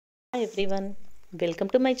Hi everyone, welcome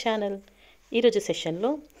to my channel. ఈరోజు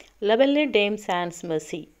సెషన్లో లబెల్లే them sands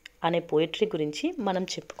mercy అనే పోయిటరీ గురించి మనం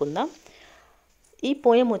చెప్పుకుందాం. ఈ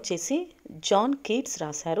పోయం వచ్చేసి జాన్ కీట్స్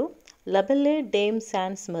రాశారు. లబెల్లే డేమ్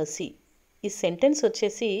సాన్స్ మెర్సీ, ఈ సెంటెన్స్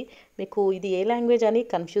వచ్చేసి మీకు ఇది ఏ లాంగ్వేజ్ అని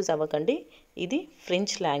కన్ఫ్యూజ్ అవ్వకండి. ఇది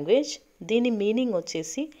ఫ్రెంచ్ లాంగ్వేజ్. దీని మీనింగ్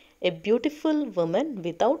వచ్చేసి a beautiful women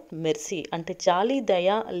without mercy, అంటే జాలి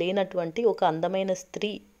దయ లేనటువంటి ఒక అందమైన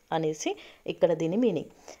స్త్రీ అనేసి ఇక్కడ దీని మీనింగ్.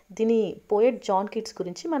 దీని పోయెట్ జాన్ కీట్స్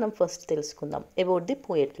గురించి మనం ఫస్ట్ తెలుసుకుందాం about the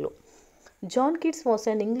పోయెట్లో. John Keats was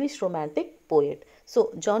an English romantic poet. So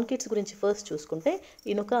John Keats గురించి ఫస్ట్ చూసుకుంటే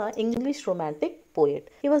ఈయన ఒక English romantic poet.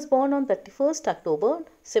 He was Born on 31st October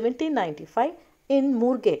 1795 in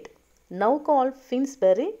మూర్గేట్, now called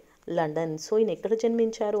ఫిన్స్బెరీ, London. So ఈయన ఎక్కడ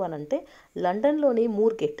జన్మించారు అని అంటే లండన్లోని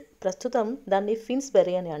మూర్గేట్, ప్రస్తుతం దాన్ని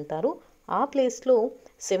ఫిన్స్బెరీ అని అంటారు. ఆ ప్లేస్లో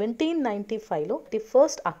 1795లో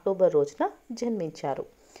 31st October రోజున జన్మించారు.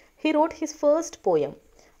 He wrote his first poem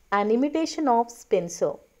an imitation of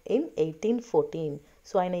Spencer in 1814.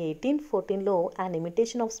 So ఆయన 1814లో అన్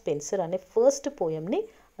ఇమిటేషన్ ఆఫ్ స్పెన్సర్ అనే ఫస్ట్ పోయంని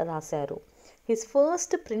రాశారు. His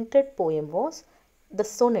first printed poem was the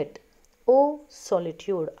Sonet oh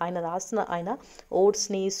solitude. ఆయన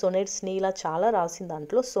ఓడ్స్ని, సొనెట్స్ని ఇలా చాలా రాసిన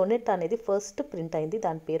దాంట్లో సోనెట్ అనేది ఫస్ట్ ప్రింట్ అయింది.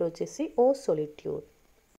 దాని పేరు వచ్చేసి ఓ solitude.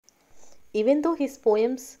 Even though his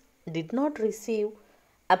poems did not receive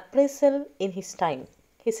appraisal in his time,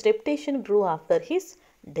 his reputation grew after his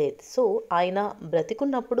death. So ఆయన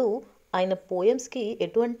బ్రతికున్నప్పుడు ఆయన పోయమ్స్కి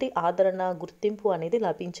ఎటువంటి ఆదరణ, గుర్తింపు అనేది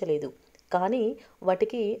లభించలేదు. కానీ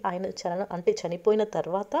వాటికి ఆయన చనిపోయిన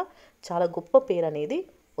తర్వాత చాలా గొప్ప పేరు అనేది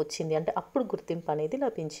వచ్చింది, అంటే అప్పుడు గుర్తింపు అనేది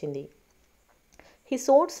లభించింది. His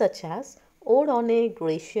odes such as Ode on a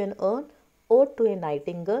Grecian Urn, Ode to a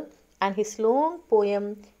Nightingale and his long poem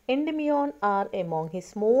Endymion are among his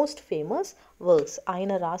most famous works.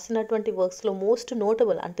 ఆయన రాసినటువంటి వర్క్స్లో మోస్ట్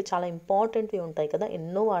నోటబుల్ అంటే చాలా ఇంపార్టెంట్వి ఉంటాయి కదా,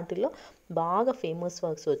 ఎన్నో వాటిల్లో బాగా ఫేమస్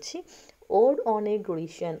వర్క్స్ వచ్చి ఓడ్ on a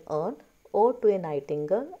గ్రీషియన్ earn, ఓడ్ to A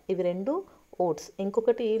Nightingale, ఇవి రెండు ఓడ్స్.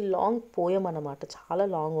 ఇంకొకటి లాంగ్ పోయం అన్నమాట, చాలా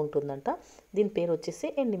లాంగ్ ఉంటుందంట. దీని పేరు వచ్చేసి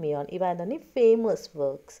ఎండిమియాన్. ఇవన్నీ ఫేమస్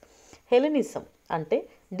వర్క్స్. హెలెనిజం అంటే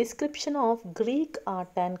description of Greek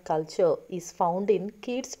art and culture is found in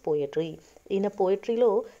Keats poetry. ఈయన పోయట్రీలో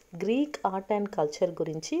గ్రీక్ ఆర్ట్ అండ్ కల్చర్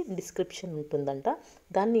గురించి డిస్క్రిప్షన్ ఉంటుందంట,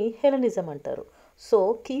 దాన్ని హెలెనిజం అంటారు. So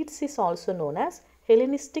Keats is also known as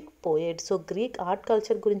Hellenistic poet. So Greek art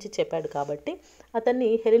culture గురించి చెప్పాడు కాబట్టి అతన్ని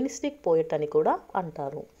హెలెనిస్టిక్ పోయెట్ అని కూడా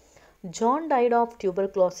అంటారు. John died of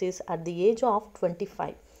tuberculosis at the age of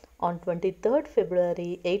 25 on 23rd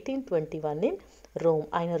February 1821 in Rome.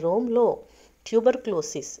 ఆయన రోమ్లో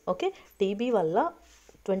ట్యూబర్క్లోసిస్, ఓకే, టీబీ వల్ల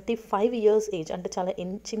 25 years ఏజ్, అంటే చాలా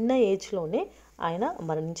చిన్న ఏజ్లోనే ఆయన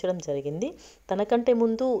మరణించడం జరిగింది. తనకంటే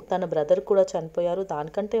ముందు తన బ్రదర్ కూడా చనిపోయారు.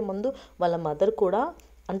 దానికంటే ముందు వాళ్ళ మదర్ కూడా,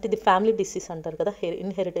 అంటే ఇది ఫ్యామిలీ డిసీజ్ అంటారు కదా,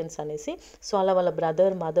 ఇన్హెరిటెన్స్ అనేసి. సో అలా వాళ్ళ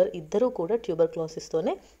బ్రదర్, మదర్ ఇద్దరూ కూడా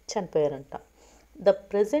ట్యూబర్క్లోసిస్తోనే చనిపోయారంట. The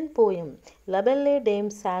present poem Labelle Dame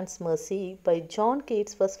Sans Mercy by John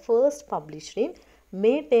Keats was first published in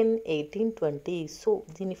May 10, 1820. So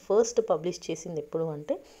దీన్ని ఫస్ట్ పబ్లిష్ చేసింది ఎప్పుడు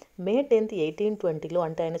అంటే May 10th, 1820లో,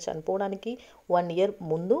 అంటే ఆయన చనిపోవడానికి 1 year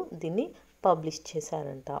ముందు దీన్ని పబ్లిష్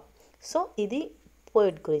చేశారంట. సో ఇది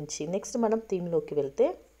పోయిట్ గురించి. నెక్స్ట్ మనం థీమ్లోకి వెళ్తే,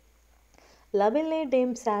 Labelle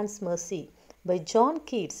Dame Sans Mercy by John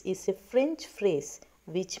Keats is a French phrase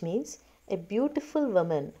which means a beautiful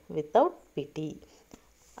woman without pity.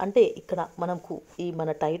 అంటే ఇక్కడ మనకు ఈ మన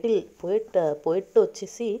టైటిల్ పోయిట్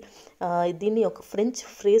వచ్చేసి దీన్ని ఒక ఫ్రెంచ్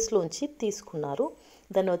ఫ్రేస్లోంచి తీసుకున్నారు.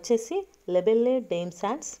 దాన్ని వచ్చేసి లెబెల్లే డేమ్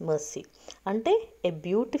సాన్స్ మెర్సీ, అంటే a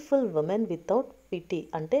beautiful women without PT,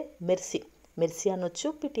 అంటే మెర్సీ అనొచ్చు,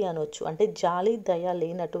 పిటీ అనొచ్చు, అంటే జాలి దయ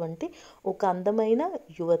లేనటువంటి ఒక అందమైన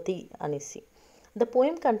యువతి అనేసి. The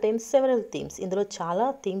poem contains several themes. ఇందులో చాలా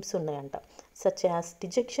థీమ్స్ ఉన్నాయంట, such as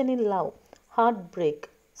dejection in love, heart break,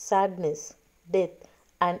 sadness, death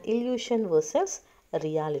and illusion versus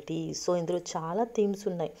reality. So ఇందులో చాలా థీమ్స్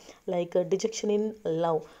ఉన్నాయి. లైక్ డిజెక్షన్ ఇన్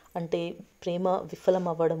లవ్ అంటే ప్రేమ విఫలం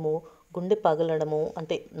అవ్వడము, గుండె పగలడము,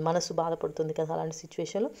 అంటే మనసు బాధపడుతుంది కదా అలాంటి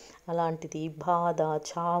సిచ్యువేషన్లో, అలాంటిది బాధ,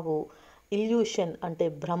 చావు. ఇల్యూషన్ అంటే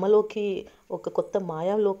భ్రమలోకి, ఒక కొత్త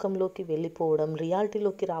మాయాలోకంలోకి వెళ్ళిపోవడం,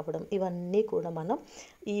 రియాలిటీలోకి రావడం, ఇవన్నీ కూడా మనం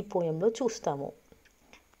ఈ పోయంలో చూస్తాము.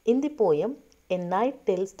 In the poem a night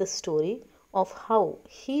tells the story of how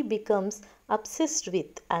he becomes obsessed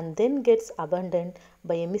with and then gets abandoned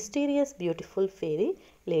by a mysterious beautiful fairy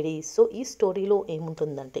lady. So ఈ స్టోరీలో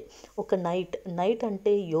ఏముంటుందంటే, ఒక నైట్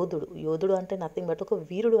అంటే యోధుడు అంటే నథింగ్ బట్ ఒక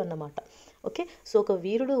వీరుడు అన్నమాట. ఓకే, సో ఒక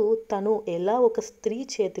వీరుడు తను ఎలా ఒక స్త్రీ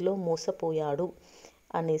చేతిలో మోసపోయాడు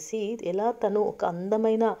అనేసి, ఎలా తను ఒక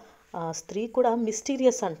అందమైన స్త్రీ కూడా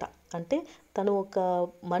మిస్టీరియస్ అంట, అంటే తను ఒక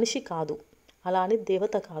మనిషి కాదు, అలా అని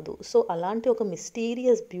దేవత కాదు. సో అలాంటి ఒక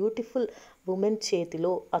మిస్టీరియస్ బ్యూటిఫుల్ ఉమెన్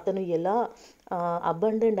చేతిలో అతను ఎలా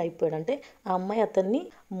అబండెంట్ అయిపోయాడంటే ఆ అమ్మాయి అతన్ని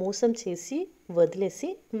మోసం చేసి వదిలేసి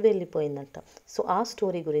వెళ్ళిపోయిందంట. సో ఆ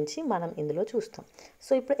స్టోరీ గురించి మనం ఇందులో చూస్తాం.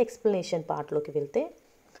 సో ఇప్పుడు ఎక్స్ప్లెనేషన్ పార్ట్లోకి వెళ్తే,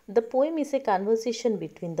 the poem is a conversation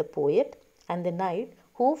between the poet and the night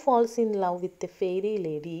who falls in love with a fairy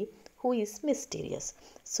lady who is mysterious.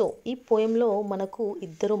 So ఈ పోయంలో మనకు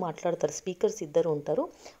ఇద్దరు మాట్లాడతారు, స్పీకర్స్ ఇద్దరు ఉంటారు.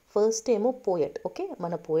 ఫస్ట్ ఏమో పోయెట్, ఓకే,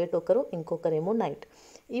 మన పోయెట్ ఒకరు, ఇంకొకరేమో నైట్.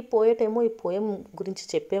 ఈ పోయెట్ ఏమో ఈ పోయం గురించి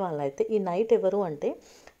చెప్పే వాళ్ళైతే, ఈ నైట్ ఎవరు అంటే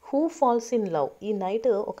హూ ఫాల్స్ ఇన్ లవ్. ఈ నైట్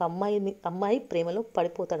ఒక అమ్మాయి ప్రేమలో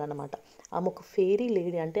పడిపోతాడనమాట. ఆమె ఒక ఫెయిరీ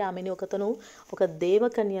లేడీ, అంటే ఆమెని ఒకతను ఒక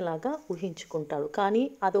దేవకన్యలాగా ఊహించుకుంటాడు, కానీ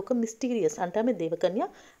అదొక మిస్టీరియస్, అంటే ఆమె దేవకన్య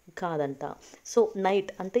కాదంట. సో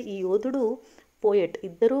నైట్ అంటే ఈ యోధుడు పోయెట్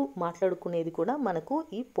ఇద్దరు మాట్లాడుకునేది కూడా మనకు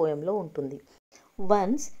ఈ పోయంలో ఉంటుంది.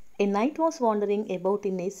 Once A night was wandering about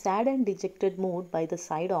in a sad and dejected mood by the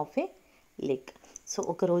side of A lake. So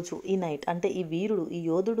ఒకరోజు ఈ నైట్ అంటే ఈ వీరుడు, ఈ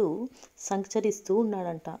యోధుడు సంచరిస్తూ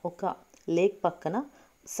ఉన్నాడంట ఒక లేక్ పక్కన,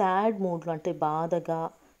 సాడ్ మూడ్లో అంటే బాధగా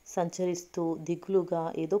సంచరిస్తూ దిగులుగా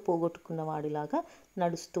ఏదో పోగొట్టుకున్న వాడిలాగా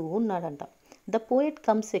నడుస్తూ ఉన్నాడంట. The poet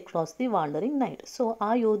comes across the wandering night. So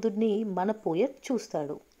ఆ యోధుడిని మన పోయెట్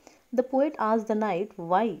చూస్తాడు. The poet asked the knight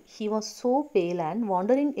why he was so pale and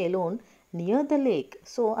wandering alone near the lake.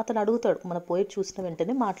 So అతను అడుగుతాడు, మన పోయెట్ చూసిన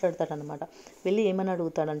వెంటనే మాట్లాడతాడు అనమాట. వెళ్ళి ఏమని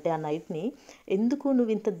అడుగుతాడంటే ఆ నైట్ని, ఎందుకు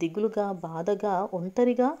నువ్వు ఇంత దిగులుగా బాధగా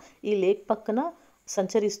ఒంటరిగా ఈ లేక్ పక్కన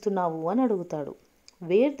సంచరిస్తున్నావు అని అడుగుతాడు.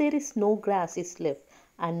 Wear there is no grass is left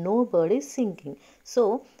and no bird is singing. So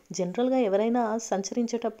జనరల్గా ఎవరైనా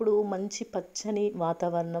సంచరించేటప్పుడు మంచి పచ్చని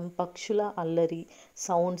వాతావరణం, పక్షుల అల్లరి,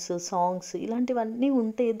 సౌండ్స్, సాంగ్స్ ఇలాంటివన్నీ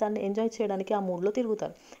ఉంటే దాన్ని ఎంజాయ్ చేయడానికి ఆ మూడ్లో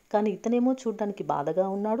తిరుగుతారు. కానీ ఇతనేమో చూడడానికి బాధగా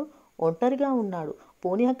ఉన్నాడు, ఒంటరిగా ఉన్నాడు.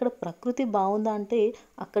 పోనీ అక్కడ ప్రకృతి బాగుందా అంటే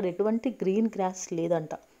అక్కడ ఎటువంటి గ్రీన్ గ్రాస్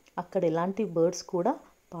లేదంట, అక్కడ ఎలాంటి బర్డ్స్ కూడా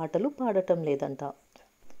పాటలు పాడటం లేదంట.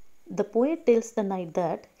 The poet tells the night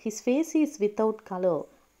that his face is without colour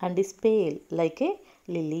and is pale like A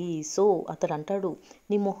lily. So అతడు అంటాడు,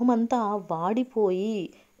 నీ మొహం అంతా వాడిపోయి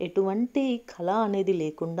ఎటువంటి కళ అనేది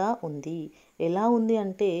లేకుండా ఉంది. ఎలా ఉంది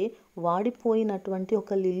అంటే వాడిపోయినటువంటి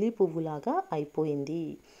ఒక లిల్లీ పువ్వులాగా అయిపోయింది.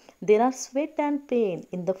 There are sweat and pain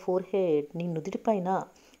in the four head. నీ నుదిటిపైన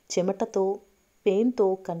చెమటతో పెయిన్తో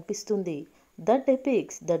కనిపిస్తుంది. That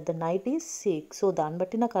epics that the night is sick. So దాన్ని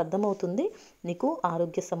బట్టి నాకు అర్థమవుతుంది నీకు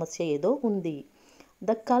ఆరోగ్య సమస్య ఏదో ఉంది.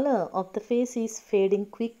 The colour of the face is fading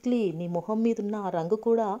quickly. నీ మొహం మీద ఉన్న ఆ రంగు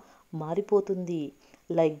కూడా మారిపోతుంది.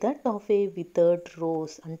 Like that of A withered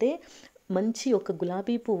rose. అంటే మంచి ఒక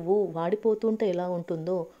గులాబీ పువ్వు వాడిపోతుంటే ఎలా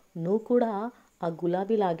ఉంటుందో నువ్వు కూడా ఆ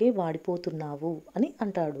గులాబీలాగే వాడిపోతున్నావు అని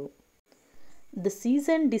అంటాడు. The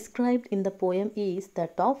season described in the poem is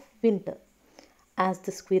that of winter, as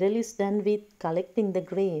the squirrel is done with collecting the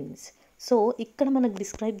grains. So ఇక్కడ మనకు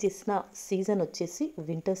డిస్క్రైబ్ చేసిన సీజన్ వచ్చేసి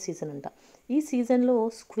వింటర్ సీజన్ అంట. ఈ సీజన్లో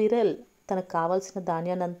స్క్విరల్ తనకు కావాల్సిన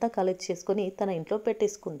ధాన్యాన్ని అంతా కలెక్ట్ చేసుకొని తన ఇంట్లో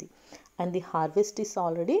పెట్టేసుకుంది. And the harvest is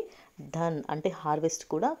already done, అంటే హార్వెస్ట్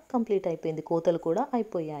కూడా కంప్లీట్ అయిపోయింది, కోతలు కూడా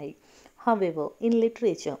అయిపోయాయి. However in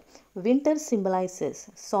literature winter symbolises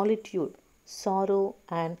solitude, sorrow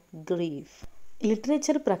and grief.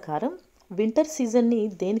 Literature ప్రకారం వింటర్ సీజన్ని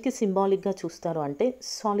దేనికి సింబాలిక్గా చూస్తారు అంటే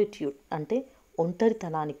సాలిట్యూడ్ అంటే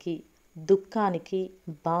ఒంటరితనానికి, దుఃఖానికి,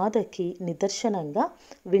 బాధకి నిదర్శనంగా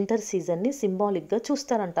వింటర్ సీజన్ని సింబాలిక్గా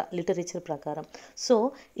చూస్తారంట లిటరేచర్ ప్రకారం. సో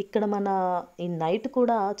ఇక్కడ మన ఈ నైట్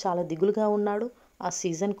కూడా చాలా దిగులుగా ఉన్నాడు, ఆ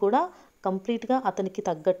సీజన్ కూడా కంప్లీట్గా అతనికి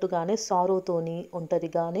తగ్గట్టుగానే సారోతోని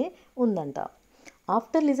ఒంటరిగానే ఉందంట.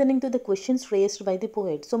 After listening to the questions raised by the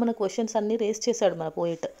poet. So మన క్వశ్చన్స్ అన్నీ రేస్ చేశాడు మన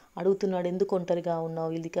పోయెట్. అడుగుతున్నాడు, ఎందుకు ఒంటరిగా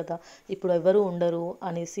ఉన్నావు, ఇది కదా ఇప్పుడు ఎవరు ఉండరు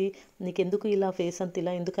అనేసి, నీకెందుకు ఇలా ఫేస్ అంత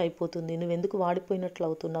ఇలా ఎందుకు అయిపోతుంది, నువ్వెందుకు వాడిపోయినట్లు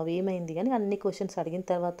అవుతున్నావు, ఏమైంది అని అన్ని క్వశ్చన్స్ అడిగిన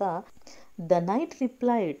తర్వాత the night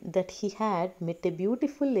replied that he had met a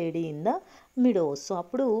beautiful lady in the meadow. So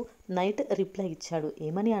అప్పుడు నైట్ రిప్లై ఇచ్చాడు,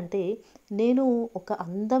 ఏమని అంటే, నేను ఒక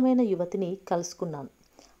అందమైన యువతిని కలుసుకున్నాను,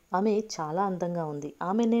 ఆమె చాలా అందంగా ఉంది,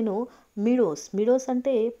 ఆమె నేను మిడోస్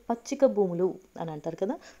అంటే పచ్చిక భూములు అని అంటారు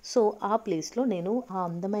కదా, సో ఆ ప్లేస్లో నేను ఆ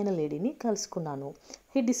అందమైన లేడీని కలుసుకున్నాను.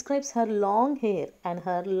 He describes her long hair and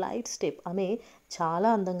her light step. ఆమె చాలా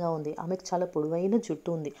అందంగా ఉంది, ఆమెకు చాలా పొడవైన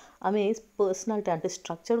జుట్టు ఉంది, ఆమె పర్సనాలిటీ అంటే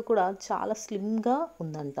స్ట్రక్చర్ కూడా చాలా స్లిమ్గా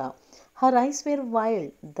ఉందంట. Her ice wear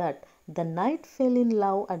wild that the night fell in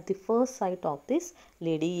love at the first sight of this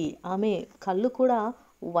lady. ఆమె కళ్ళు కూడా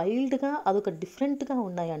వైల్డ్గా అదొక డిఫరెంట్గా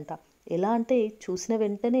ఉన్నాయంట. ఎలా అంటే చూసిన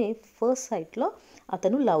వెంటనే ఫస్ట్ సైట్లో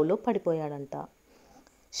అతను లవ్లో పడిపోయాడంట.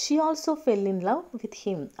 She also fell in love with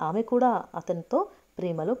him. ఆమె కూడా అతనితో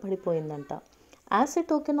ప్రేమలో పడిపోయిందంట. As a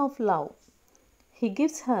token of love he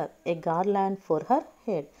gives her A garland for her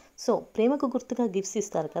head. So ప్రేమకు గుర్తుగా గిఫ్ట్స్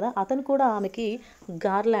ఇస్తారు కదా, అతను కూడా ఆమెకి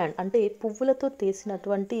గార్లాండ్ అంటే పువ్వులతో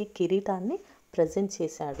తీసినటువంటి కిరీటాన్ని ప్రజెంట్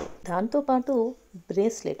చేశాడు. దాంతోపాటు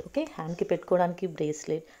బ్రేస్లెట్, ఓకే, హ్యాండ్కి పెట్టుకోవడానికి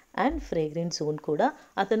బ్రేస్లెట్ అండ్ ఫ్రేగ్రెన్స్ జోన్ కూడా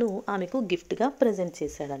అతను ఆమెకు గిఫ్ట్గా ప్రజెంట్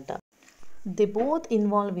చేశాడంట. They both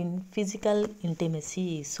involve in physical intimacy.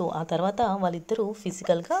 So ఆ తర్వాత వాళ్ళిద్దరూ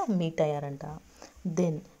ఫిజికల్గా meet అయ్యారంట.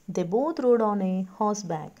 Then they both road on a horse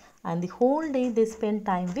back and the whole day they spend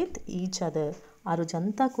time with each other. ఆ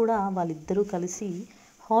రోజంతా కూడా వాళ్ళిద్దరూ కలిసి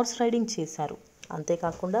హార్స్ రైడింగ్ చేశారు.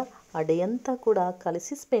 అంతేకాకుండా ఆ డే అంతా కూడా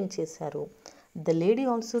కలిసి స్పెండ్ చేశారు. The lady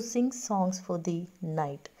also sings songs for the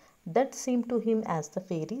night that seem to him as the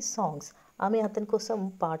fairy songs. ఆమె అతని కోసం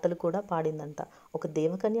పాటలు కూడా పాడిందంట. ఒక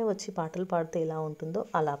దేవకన్య వచ్చి పాటలు పాడితే ఎలా ఉంటుందో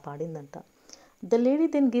అలా పాడిందంట. The lady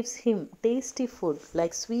then gives him tasty food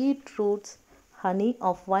like sweet roots, honey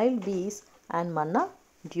of wild bees and Manna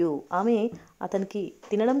due. ఆమె అతనికి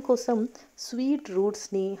తినడం కోసం స్వీట్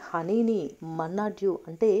రూట్స్ని, హనీని, మన్నా డ్యూ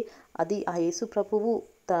అంటే అది ఆ యేసు ప్రభువు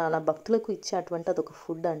తన భక్తులకు ఇచ్చే అటువంటి అదొక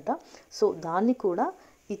ఫుడ్ అంట. సో దాన్ని కూడా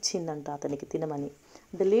ఇచ్చిందంట అతనికి తినమని.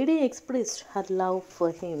 The lady expressed her love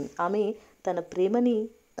for him. ఆమె తన ప్రేమని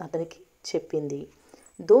అతనికి చెప్పింది.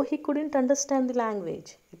 Though he couldn't understand the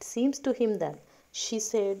language it seems to him that she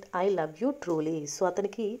said I love you truly. So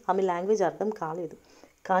అతనికి ఆమె లాంగ్వేజ్ అర్థం కాలేదు,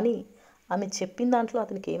 కానీ ఆమె చెప్పిన దాంట్లో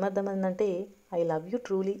అతనికి ఏమర్థమైందంటే ఐ లవ్ యూ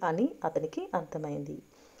ట్రూలీ అని అతనికి అర్థమైంది.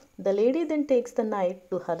 The lady then takes the night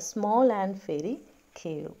to her small and fairy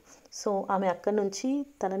cave. So ఆమె అక్కడి నుంచి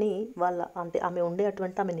తనని అంటే ఆమె ఉండే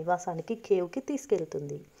అటువంటి ఆమె నివాసానికి కేవ్కి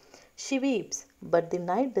తీసుకెళ్తుంది. She weeps but the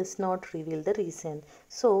night does not reveal the reason.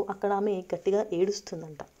 So అక్కడ ఆమె గట్టిగా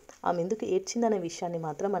ఏడుస్తుందంట. ఆమె ఎందుకు ఏడ్చిందనే విషయాన్ని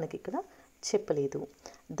మాత్రం మనకి ఇక్కడ చెప్పలేదు.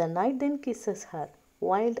 The night then kisses her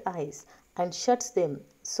wild ice and shuts them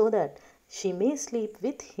so that she may sleep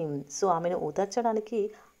with him. So ఆమెను ఓదార్చడానికి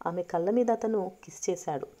ఆమె కళ్ళ మీద అతను కిస్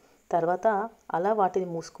చేశాడు. తర్వాత అలా వాటిని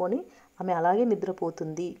మూసుకొని ఆమె అలాగే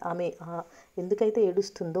నిద్రపోతుంది, ఆమె ఎందుకైతే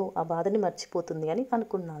ఏడుస్తుందో ఆ బాధని మర్చిపోతుంది అని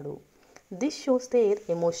అనుకున్నాడు. This shows there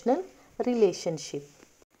emotional relationship.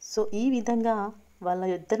 So ఈ విధంగా వాళ్ళ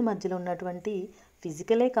ఇద్దరి మధ్యలో ఉన్నటువంటి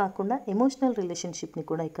ఫిజికలే కాకుండా ఎమోషనల్ రిలేషన్షిప్ని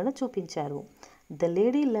కూడా ఇక్కడ చూపించారు. The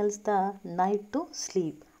lady లెల్స్ the night to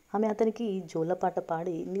sleep. ఆమె అతనికి జోలపాట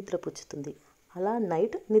పాడి నిద్రపుచ్చుతుంది. అలా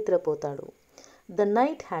నైట్ నిద్రపోతాడు. The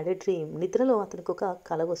night had a dream. నిద్రలో అతనికి ఒక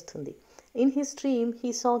కల వస్తుంది. In his dream he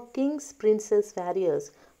saw Kings, princess, warriors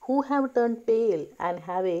who have turn pale and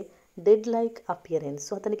have a did like appearance.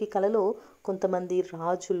 So అతనికి కలలో కొంతమంది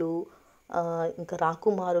రాజులు, ఇంకా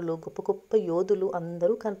రాకుమారులు, గొప్ప గొప్ప యోధులు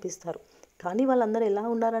అందరూ కనిపిస్తారు. కానీ వాళ్ళందరూ ఎలా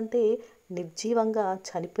ఉన్నారంటే నిర్జీవంగా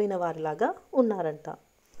చనిపోయిన వారిలాగా ఉన్నారంట.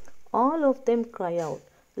 All of them cry out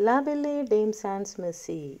La Belle Dame sans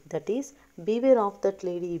Merci, that is, beware of that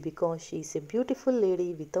lady because she is a beautiful lady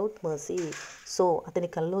without mercy. So అతని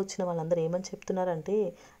కల్లో వచ్చిన వాళ్ళందరూ ఏమని చెప్తున్నారంటే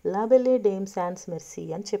La Belle Dame sans Merci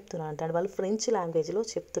అని చెప్తున్నారంట. అంటే వాళ్ళు ఫ్రెంచ్ లాంగ్వేజ్లో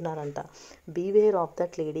చెప్తున్నారంట. బీవేర్ ఆఫ్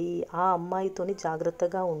దట్ లేడీ, ఆ అమ్మాయితోని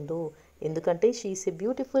జాగ్రత్తగా ఉండు, ఎందుకంటే she is a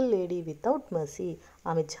beautiful lady without mercy.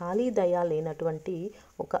 ఆమె జాలి దయ లేనటువంటి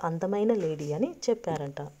ఒక అందమైన లేడీ అని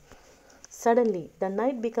చెప్పారంట. Suddenly the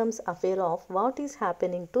night becomes affair of what is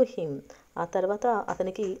happening to him. ఆ తర్వాత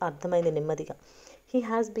అతనికి అర్థమైంది నెమ్మదిగా. He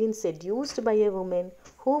has been సెడ్యూస్డ్ by a women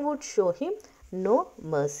who would show him no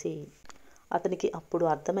mercy. అతనికి అప్పుడు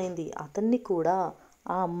అర్థమైంది అతన్ని కూడా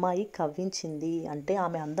ఆ అమ్మాయి కవ్వించింది, అంటే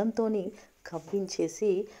ఆమె అందంతో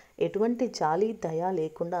కవ్వించేసి ఎటువంటి జాలి దయ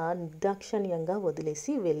లేకుండా నిర్దాక్షిణ్యంగా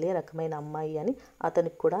వదిలేసి వెళ్ళే రకమైన అమ్మాయి అని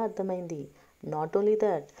అతనికి కూడా అర్థమైంది. Not only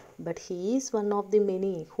that, but he is one of the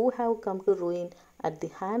many who have come to ruin at the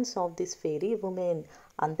hands of this fairy woman.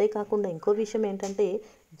 అంతేకాకుండా ఇంకో విషయం ఏంటంటే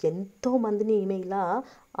ఎంతోమందిని ఈమె ఇలా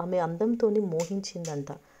ఆమె అందంతో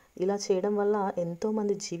మోహించిందంట. ఇలా చేయడం వల్ల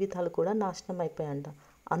ఎంతోమంది జీవితాలు కూడా నాశనం అయిపోయాయంట.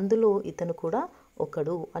 అందులో ఇతను కూడా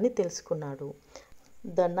ఒకడు అని తెలుసుకున్నాడు.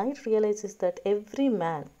 The night realizes that every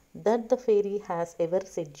man that the fairy has ever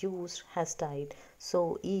seduced has died. So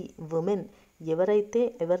ఈ ఉమెన్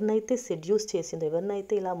ఎవరినైతే సెడ్యూస్ చేసిందో,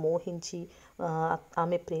 ఎవరినైతే ఇలా మోహించి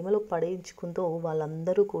ఆమె ప్రేమలో పడేయించుకుందో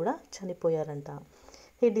వాళ్ళందరూ కూడా చనిపోయారంట.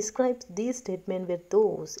 He describes these dead men with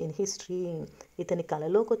those in his dream. ఇతని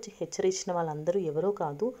కలలోకి వచ్చి హెచ్చరించిన వాళ్ళందరూ ఎవరో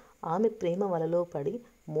కాదు, ఆమె ప్రేమ వలలో పడి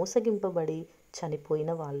మోసగింపబడి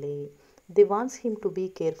చనిపోయిన వాళ్ళే. The wants him to be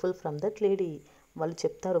careful from that lady. వాళ్ళు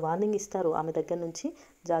చెప్తారు, వార్నింగ్ ఇస్తారు, ఆమె దగ్గర నుంచి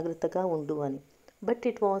జాగ్రత్తగా ఉండు అని. But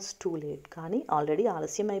it was too late. కానీ ఆల్రెడీ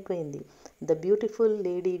ఆలస్యం అయిపోయింది. The beautiful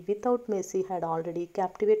lady without mercy had already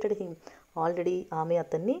captivated him. Already ఆమె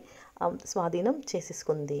అతన్ని స్వాధీనం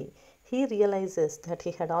చేసేసుకుంది. He realises that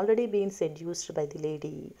he had already been సెడ్యూస్డ్ by the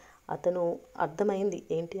lady. అతను అర్థమైంది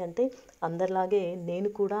ఏంటి అంటే అందరిలాగే నేను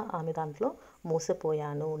కూడా ఆమె దాంట్లో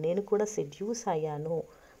మోసపోయాను, నేను కూడా సెడ్యూస్ అయ్యాను.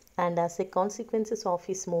 And as a consequences of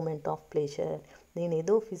his moment of pleasure,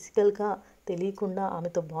 నేనేదో ఫిజికల్గా తెలియకుండా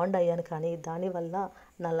ఆమెతో బాండ్ అయ్యాను, కానీ దానివల్ల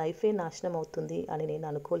నా లైఫే నాశనం అవుతుంది అని నేను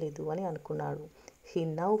అనుకోలేదు అని అనుకున్నాడు. He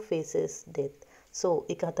now faces death. So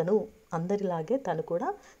ఇక అతను అందరిలాగే తను కూడా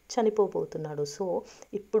చనిపోబోతున్నాడు. సో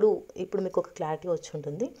ఇప్పుడు మీకు ఒక క్లారిటీ వచ్చి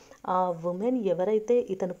ఉంటుంది. ఆ ఉమెన్ ఎవరైతే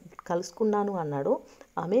ఇతను కలుసుకున్నాను అన్నాడో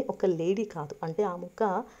ఆమె ఒక లేడీ కాదు, అంటే ఆమె ఒక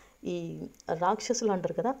ఈ రాక్షసులు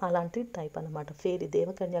అంటారు కదా, అలాంటి టైప్ అనమాట. ఫేరీ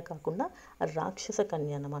దేవకన్య కాకుండా రాక్షస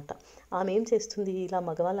కన్య అనమాట. ఆమె ఏం చేస్తుంది, ఇలా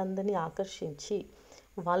మగవాళ్ళందరినీ ఆకర్షించి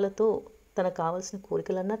వాళ్ళతో తనకు కావాల్సిన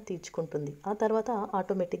కోరికలన్నా తీర్చుకుంటుంది. ఆ తర్వాత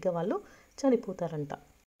ఆటోమేటిక్గా వాళ్ళు చనిపోతారంట.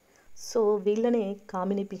 సో వీళ్ళనే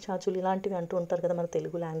కామిని పిశాచులు ఇలాంటివి అంటూ ఉంటారు కదా మన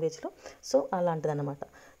తెలుగు లాంగ్వేజ్లో. సో అలాంటిదన్నమాట.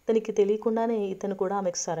 తనకి తెలియకుండానే ఇతను కూడా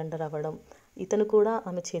ఆమెకు సరెండర్ అవ్వడం, ఇతను కూడా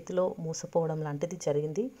ఆమె చేతిలో మోసపోవడం లాంటిది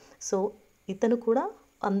జరిగింది. సో ఇతను కూడా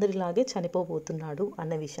అందరిలాగే చనిపోబోతున్నాడు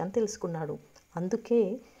అన్న విషయాన్ని తెలుసుకున్నాడు. అందుకే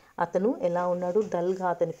అతను ఎలా ఉన్నాడు, డల్గా,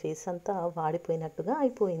 అతని ఫేస్ అంతా వాడిపోయినట్టుగా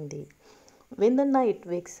అయిపోయింది. When the knight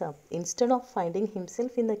wakes up, instead of finding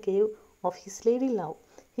himself in the cave of his lady love,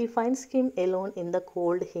 he finds him alone in the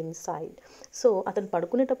cold hillside. So అతను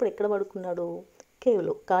పడుకునేటప్పుడు ఎక్కడ పడుకున్నాడు,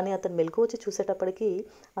 కేవ్లో. కానీ అతను మెలకు వచ్చి చూసేటప్పటికి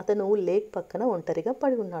అతను లేక్ పక్కన ఒంటరిగా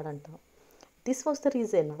పడి ఉన్నాడంట. This was the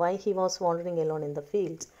reason why he was wandering alone in the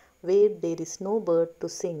fields where there is no bird to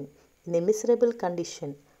sing, in a miserable condition,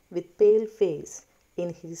 with pale face,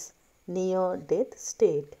 in his near death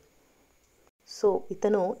state. So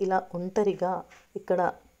ఇతను ఇలా ఒంటరిగా ఇక్కడ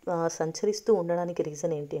సంచరిస్తూ ఉండడానికి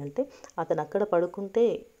reason ఏంటి అంటే అతను అక్కడ పడుకుంటే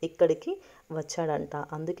ఇక్కడికి వచ్చాడంట.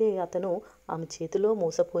 అందుకే అతను ఆమె చేతిలో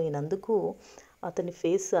మోసపోయినందుకు అతని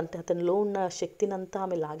ఫేస్, అంటే అతనిలో ఉన్న శక్తినంతా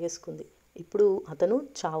ఆమె లాగేసుకుంది. ఇప్పుడు అతను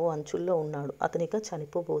చావు అంచుల్లో ఉన్నాడు, అతను ఇక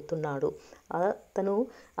చనిపోబోతున్నాడు. అతను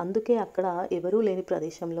అందుకే అక్కడ ఎవరూ లేని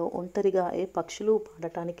ప్రదేశంలో ఒంటరిగా, ఏ పక్షులు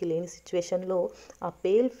పాడటానికి లేని సిచ్యువేషన్లో ఆ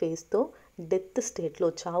పేల్ ఫేస్తో డెత్ స్టేట్లో,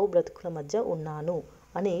 చావు బ్రతుకుల మధ్య ఉన్నాను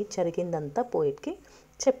అని జరిగిందంతా పోయిట్కి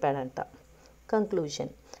చెప్పాడంట.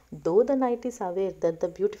 Conclusion. Though the night is aware that the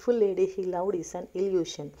beautiful lady he loved is an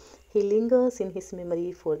illusion, he lingers in his memory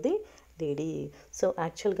for the lady. So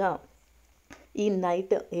యాక్చువల్గా ఈ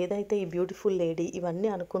నైట్ ఏదైతే ఈ బ్యూటిఫుల్ లేడీ ఇవన్నీ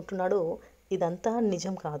అనుకుంటున్నాడో ఇదంతా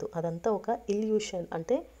నిజం కాదు, అదంతా ఒక ఇల్యూషన్,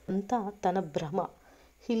 అంటే అంతా తన భ్రమ.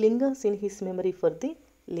 He lingers in his memory for the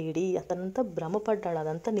lady, అతనంతా భ్రమపడ్డాడు,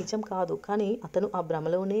 అదంతా నిజం కాదు, కానీ అతను ఆ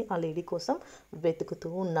భ్రమలోనే ఆ లేడీ కోసం వెతుకుతూ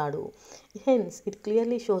ఉన్నాడు. Hence it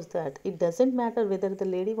clearly shows that it doesn't matter whether the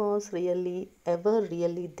lady was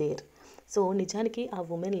really there. So నిజానికి ఆ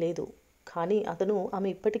ఉమెన్ లేదు, కానీ అతను ఆమె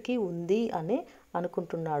ఇప్పటికీ ఉంది అనే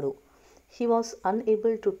అనుకుంటున్నాడు. He was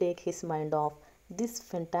unable to take his mind off this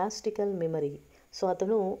fantastical memory. So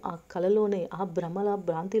అతను ఆ కళలోనే, ఆ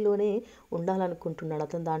భ్రాంతిలోనే ఉండాలనుకుంటున్నాడు,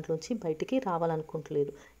 అతను దాంట్లోంచి బయటికి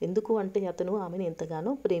రావాలనుకుంటలేదు. ఎందుకు అంటే అతను ఆమెను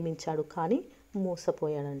ఎంతగానో ప్రేమించాడు, కానీ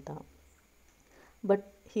మోసపోయాడంట. But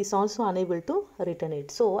he's also unable to return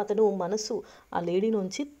it. So అతను మనసు ఆ లేడీ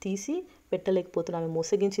నుంచి తీసి పెట్టలేకపోతున్నాడు, ఆమె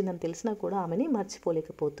మోసగించిందని తెలిసినా కూడా ఆమెని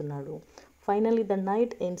మర్చిపోలేకపోతున్నాడు. Finally the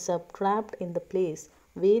night ends up trapped in the place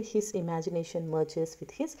where his imagination mergers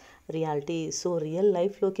with his reality. So real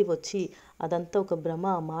లైఫ్లోకి వచ్చి అదంతా ఒక భ్రమ,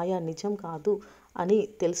 మాయ, నిజం కాదు అని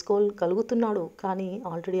తెలుసుకోగలుగుతున్నాడు, కానీ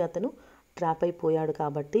ఆల్రెడీ అతను ట్రాప్ అయిపోయాడు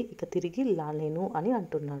కాబట్టి ఇక తిరిగి లాలేను అని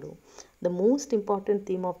అంటున్నాడు. The most important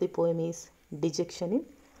theme of the poem is dejection in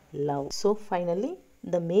love. So finally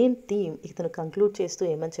the main theme ఇతను కంక్లూడ్ చేస్తూ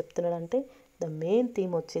ఏమని చెప్తున్నాడంటే ద మెయిన్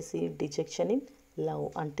థీమ్ వచ్చేసి డిజెక్షన్ ఇన్ లవ్,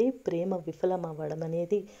 అంటే ప్రేమ విఫలం అవ్వడం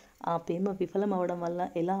అనేది, ఆ ప్రేమ విఫలం అవ్వడం వల్ల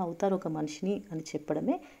ఎలా అవుతారు ఒక మనిషిని అని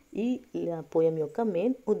చెప్పడమే ఈ పోయం యొక్క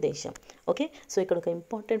మెయిన్ ఉద్దేశం. ఓకే, సో ఇక్కడ ఒక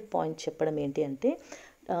ఇంపార్టెంట్ పాయింట్ చెప్పడం ఏంటి అంటే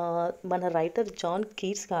మన రైటర్ జాన్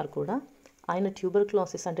కీట్స్ గారు కూడా ఆయన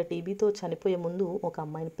ట్యూబర్క్లోసిస్ అంటే టీబీతో చనిపోయే ముందు ఒక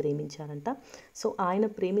అమ్మాయిని ప్రేమించారంట. సో ఆయన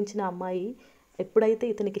ప్రేమించిన అమ్మాయి ఎప్పుడైతే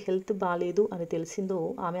ఇతనికి హెల్త్ బాగాలేదు అని తెలిసిందో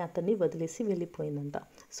ఆమె అతన్ని వదిలేసి వెళ్ళిపోయిందంట.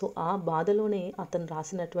 సో ఆ బాధలోనే అతను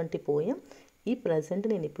రాసినటువంటి పోయం ఈ ప్రజెంట్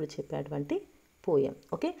నేను ఇప్పుడు చెప్పేటువంటి పోయం.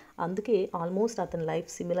 ఓకే, అందుకే ఆల్మోస్ట్ అతని లైఫ్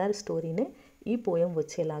సిమిలర్ స్టోరీనే ఈ పోయం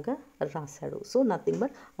వచ్చేలాగా రాశాడు. సో నథింగ్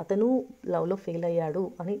బట్ అతను లవ్లో ఫెయిల్ అయ్యాడు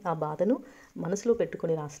అని ఆ బాధను మనసులో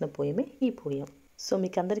పెట్టుకొని రాసిన పోయమే ఈ పోయం. సో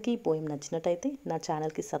మీకు అందరికీ ఈ పోయం నచ్చినట్టయితే నా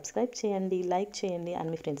ఛానల్కి సబ్స్క్రైబ్ చేయండి, లైక్ చేయండి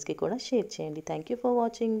అండ్ మీ ఫ్రెండ్స్కి కూడా షేర్ చేయండి. Thank you for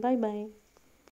watching. Bye bye.